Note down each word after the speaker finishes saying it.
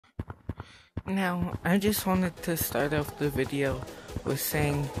Now, I just wanted to start off the video with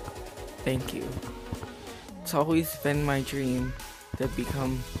saying thank you. It's always been my dream to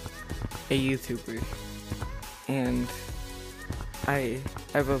become a YouTuber, and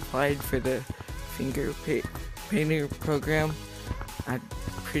I've applied for the finger painter program. I'm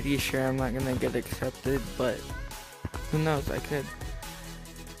pretty sure I'm not gonna get accepted, but who knows, I could.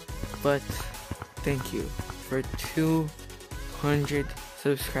 But thank you for 200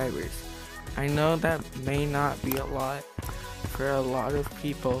 subscribers. I know that may not be a lot for a lot of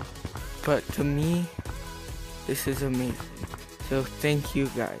people, but to me, this is amazing. So thank you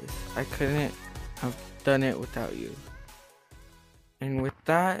guys. I couldn't have done it without you. And with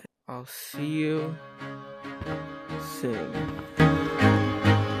that, I'll see you soon.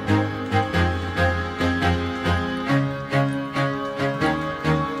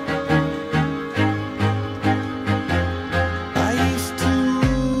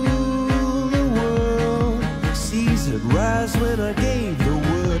 Rise when I gave the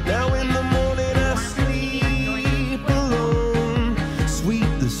word. Now in the morning I sleep alone. Sweep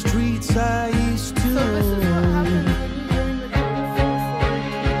the streets I used to own.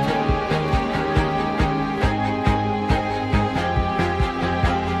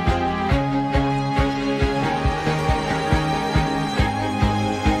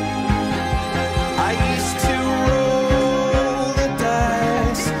 I used to roll the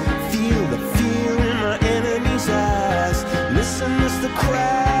dice, feel the fear in my enemy's eyes. Listen as the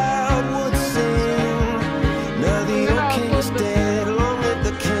crowd would sing. Now the old king is dead, long live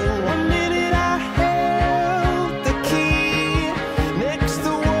the king. One minute I held the key. Next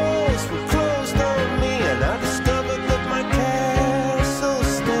the walls were closed on me, and I discovered that my castle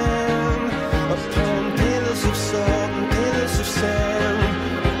stand upon pillars of salt and pillars of sand.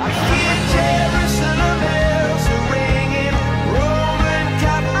 I hear Jerusalem bells are ringing, Roman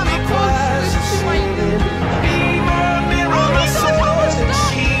Catholic choirs are singing. Be my mirror, my sword and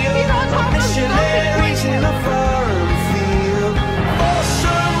shield, my missionaries in a foreign field. For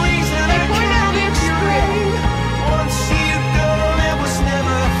some reason I can't explain. Once you gone, it was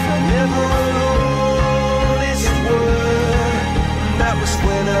never an honest word. That was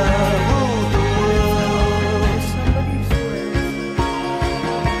when I ruled the world.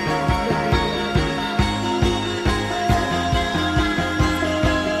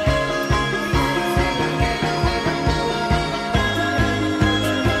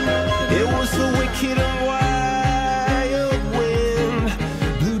 It was the wicked and wild wind,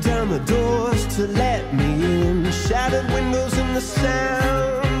 blew down the doors to let me in. Shattered windows and the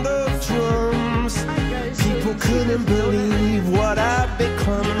sound of drums. People couldn't believe what I'd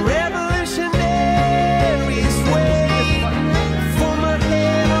become.